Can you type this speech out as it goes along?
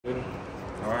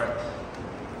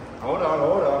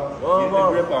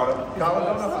good grip on him. Colin,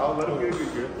 I'll let him get a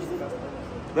good grip.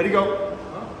 Let it go.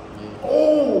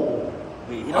 Oh!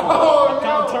 Wait, you know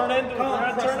Colin, turn in.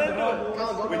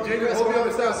 Wait, Jacob, hold the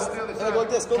other side. Go like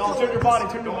this. Go Colin, turn your body.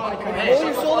 Turn your body. Roll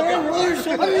your shoulder in. Roll your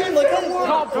shoulder in. Like that.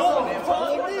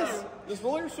 Pull like this. Just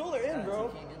roll your shoulder in,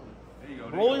 bro.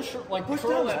 Roll your shoulder. Like push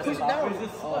down. Push it down.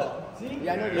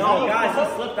 Yeah, I know. No, guys, he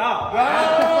slipped out.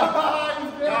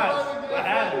 Guys, what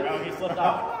happened, bro? He slipped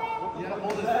out. You gotta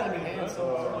hold his fucking hand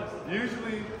so.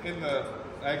 Usually in the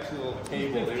actual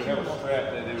table, they would have a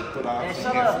strap that they would put on. Hey,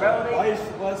 shut up, bro. Alright,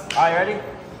 ready?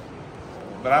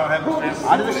 But I don't have the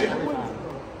strap. I do this shit every time.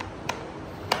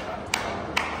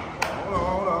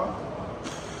 Hold on.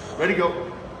 Ready, go.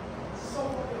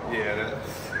 Yeah, that.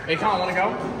 Hey, Colin, wanna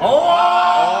go?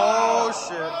 Oh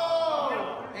shit.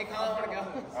 Hey, Colin, wanna go?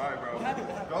 Alright, bro.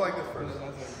 Go like this first.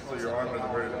 So your arm doesn't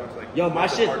hurt as much. Like, yo, my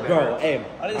shit, bro. Hey,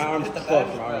 my arm's fucked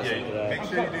from arm yeah, today. make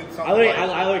sure you do something. I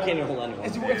literally can't even hold anyone.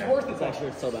 It's worth it. It's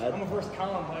actually so bad. I'm gonna verse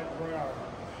Colin like right arm.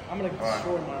 I'm gonna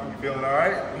destroy my arm. You feeling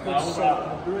alright?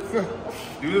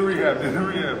 Do the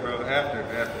rehab, bro. After.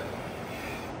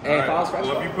 Hey, if I was fresh.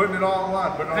 Well, if you're putting it all on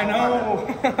line, put it all on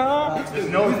line. I know. Just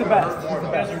know it's the gonna best. hurt more. He's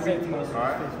the best. You're safe from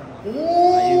Alright.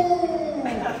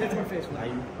 Hit my face.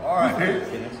 Alright.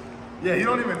 Yeah, you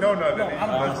don't even know nothing. No, He's I'm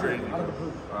not out crazy. of the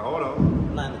group. Alright, hold on.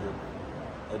 I'm not in the group.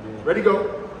 Ready, go.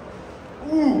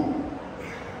 Ooh.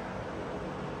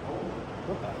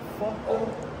 What the fuck?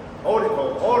 Hold it,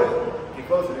 Cole. Hold it. Get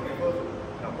closer.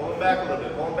 Now pull it back a little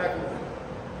bit.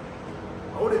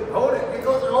 Hold it. Get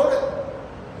closer. Hold it.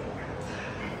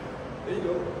 There you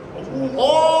go.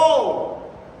 Oh!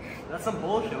 That's some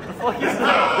bullshit. What the fuck is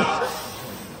that?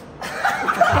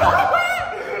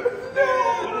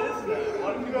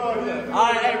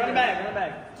 Alright, hey, run it back.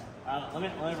 Let me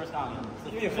first comment.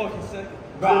 Give me a fucking second.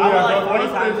 Bro, I went like 40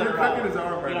 times in a row. You're cooking his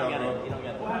arm right You now, don't bro. get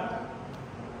it.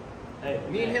 Hey,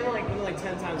 Me and him were like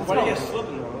 10 times. why do you get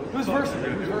slipping, bro? Who's versing me?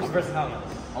 Who's versing Colin?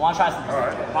 I want to try something.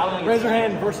 Alright. Raise your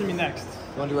hand, versing me next.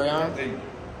 You wanna do right arm?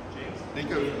 Think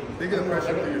of the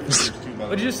pressure through your fingers too, What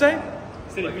did you just say?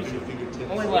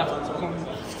 Only left.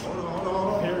 Hold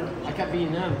on. I kept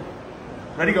beating him.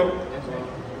 Ready, go.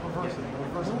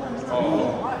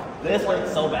 This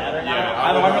hurts so bad right now. Yeah,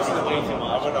 I don't want to way too I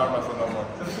much. wouldn't arm wrestle no more.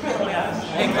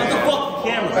 Hey, cut the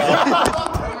fucking camera,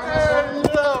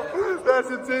 bro. That's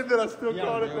insane that I still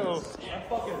caught it though.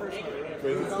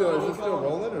 Wait, is it still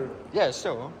rolling or? Yeah, it's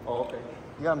still. Oh, okay.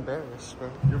 You got embarrassed, bro.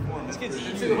 This kid's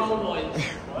two homeboys.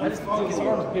 His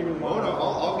arm's bigger than mine. Hold on,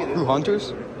 I'll get it. Who,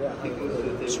 Hunters?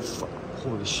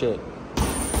 Holy shit.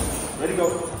 Ready, go.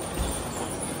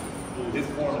 His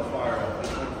form is fire.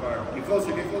 Get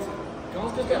closer.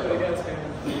 Colin's just got big ass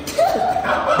hands.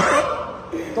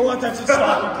 Don't let that shit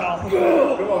stop you,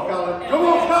 Colin. Come on, Colin.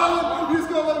 You just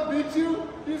gonna let him beat you?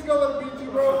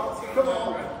 Bro? Come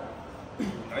on.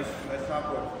 Nice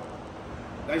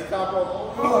top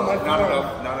rope. Oh, not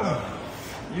enough.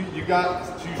 You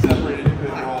got two separated. You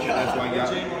couldn't roll. That's why you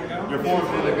got. Your form's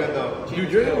really good though.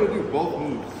 Dude, you're able to do both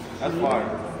moves. That's fire.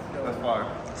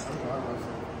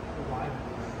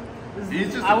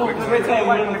 He's just a quick one.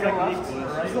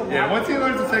 Yeah, once he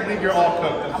learns the technique, you're all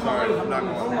cooked. I'm sorry. I'm not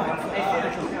going to.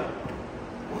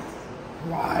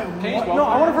 No,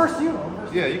 I want to verse you.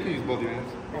 Yeah, you can use both your hands.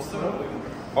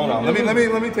 Hold on.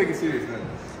 Let me take it serious then.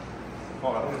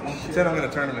 Hold on. Pretend I'm in a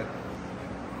tournament.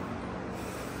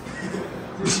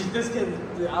 This kid,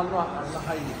 I don't know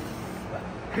how you.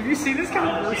 Have you seen this kind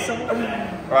of verse someone? All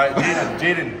right,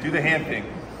 Jaden, do the hand thing.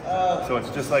 So it's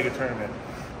just like a tournament.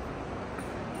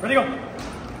 Ready, go.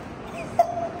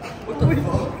 What the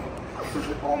fuck?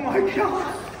 Oh my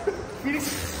god.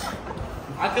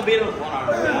 I could beat him with one arm.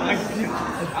 Oh my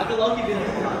god. I could lucky beat him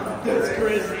with one arm. That's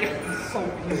crazy. So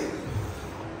good.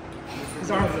 His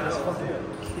arms are fucking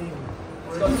king.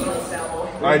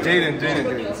 All right, Jaden.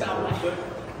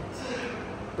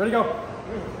 Ready, go.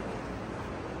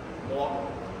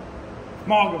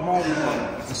 Maga.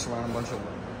 Just around a bunch of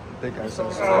big guys.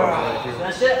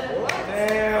 That's it.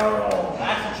 Damn.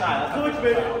 That's a try. That's Push,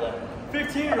 baby.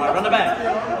 15. All right, run the back.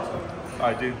 All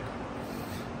right, dude.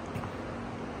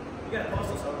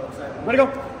 Ready, go.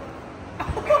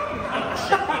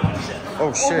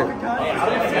 Oh shit. All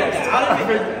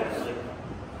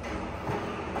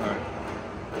right.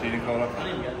 Jaden, call up.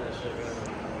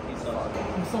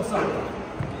 I'm so sorry.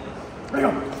 Ready, go.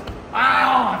 Ow, I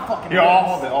fucking. Here, I'll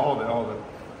hold it.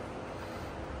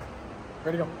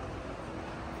 Ready, go.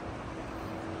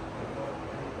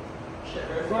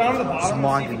 Go down to the bottom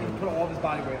and see if you can put all of his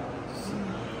body weight on.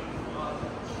 Oh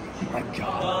my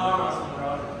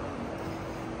god.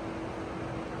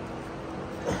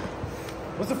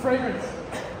 What's the fragrance?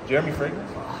 Jeremy Fragrance.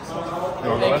 You want to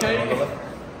go left? You want to go left?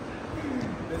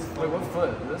 Wait, what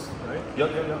foot? This, right?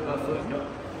 Yep. That foot. Yep.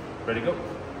 Ready, go.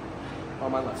 Oh,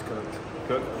 my left's cooked.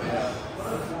 Cook.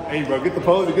 Hey, bro, get the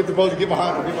pose. Get the pose. Get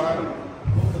behind him. Get behind him.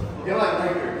 Get like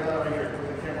right here. Get like right here. Put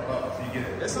the camera up so you get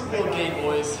it. This is little gay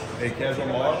boys. Hey, casual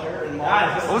Mall.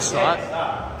 Oh, it's not.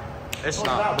 It's It's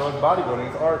not, bro. It's bodybuilding.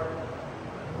 It's art.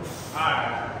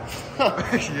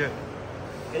 Yeah.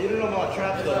 Hey, you don't know about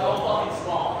trap though.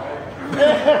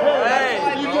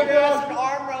 Hey! You took us in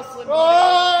arm wrestling.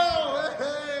 Oh,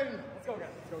 hey. Let's go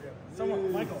again.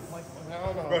 Someone, Michael.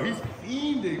 Bro, he's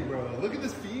fiending, bro. Look at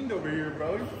this fiend over here,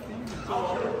 bro. He's fiending so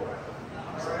hard.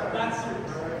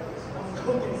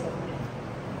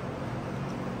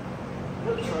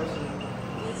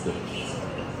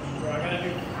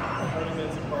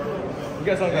 You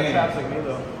guys don't got traps like me,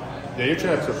 though. Yeah, your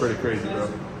traps are pretty crazy, bro.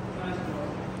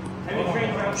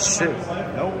 Shit.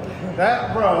 Nope.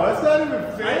 That, bro, that's not even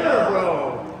fair,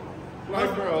 bro.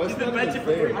 Like, bro, it's not even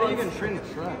fair. How are you gonna train a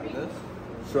trap with this?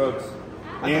 Shrugs.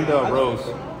 And Rose.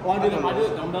 Well, I did it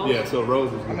dumbbell. Yeah, so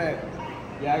Rose is good.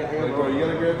 Yeah, I got Like, bro, you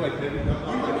gotta grab like heavy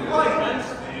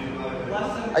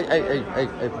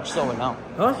Hey, slow it down.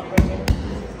 Huh?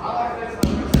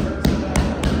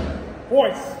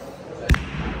 Boys.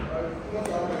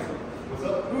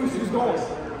 Who's going?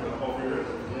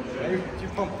 You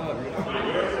pumped up.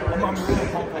 I'm really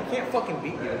pumped. I can't fucking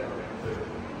beat you.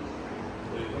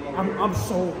 I'm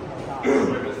so.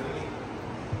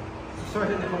 Start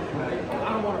hitting the punch bag. I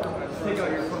don't want to take out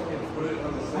your fucking.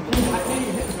 I can't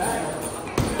even hit the bag.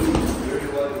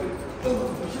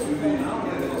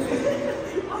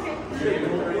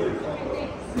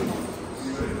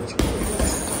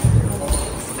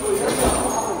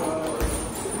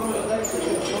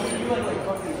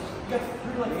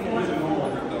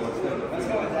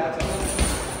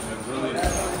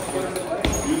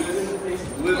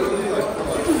 Literally, like, for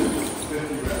like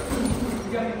 50 reps.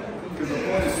 Because the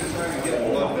point is just trying to get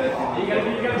blood back in. You gotta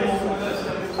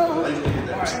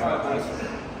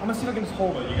I'm gonna see if I can just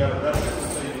hold it. You gotta rest it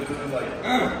so you literally like,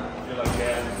 you're like,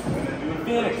 yeah. And then do it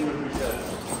for like 2 or 3 sets.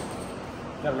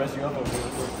 Gotta rest you up over here.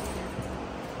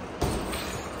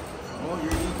 Oh,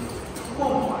 you're eating.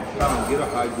 Come on, get a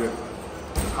high grip.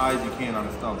 As high as you can on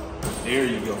the stump. There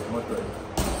you go. Much better.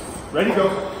 Ready, go.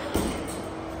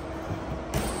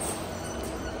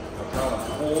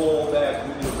 Pull back,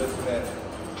 move your wrist back.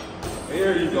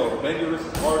 There you go. Bend your wrist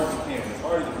as hard as you can. As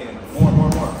hard as you can. More.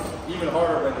 Even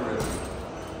harder, bend your wrist.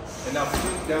 And now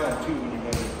sink down too when you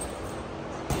bend it.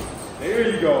 There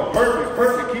you go.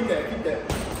 Perfect. Keep that.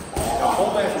 Now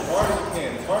pull back as hard as you can.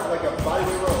 As hard like a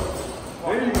bodyweight row.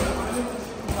 There you go.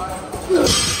 Get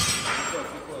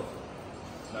close.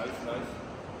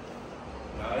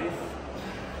 Nice.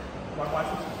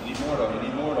 You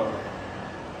need more though.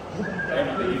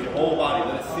 Everything, use your whole body,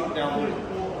 let it sink down with it.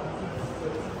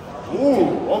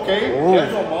 Ooh, okay.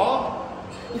 Casual Mall.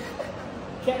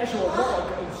 Casual ball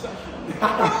session.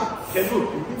 Casual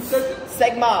session.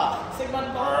 Sigma. Sigma.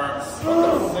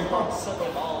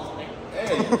 balls, nigga.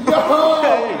 Hey, yo!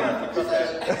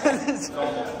 It's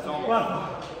almost.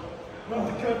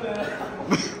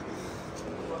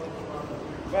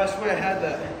 I swear I had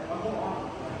that.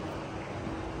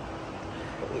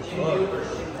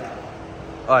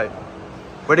 Alright,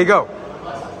 where'd he go?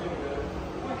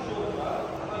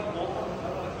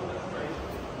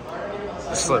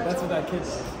 Slip. That's what that kid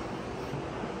said.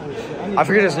 I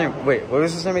forget his name. Wait, what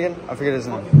was his name again? I forget his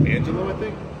name. Angelo, I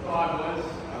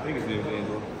think his name is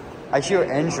Angelo. I hear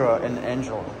Andra and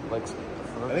Angel. Like, I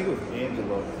think it was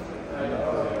Angelo.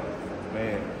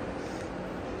 Man.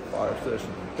 Fire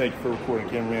session. Thank you for recording,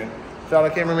 cameraman. Shout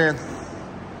out, cameraman.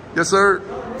 Yes, sir.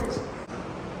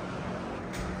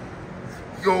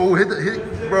 Yo, hit,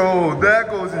 bro. That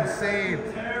goes insane.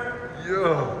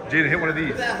 Yo, Jaden, hit one of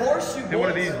these. That horseshoe. Hit one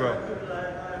of these, bro.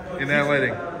 In that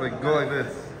lighting, like go like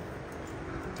this,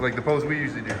 like the pose we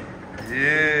usually do.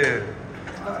 Yeah.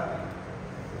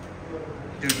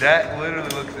 Dude, that literally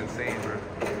looks insane, bro.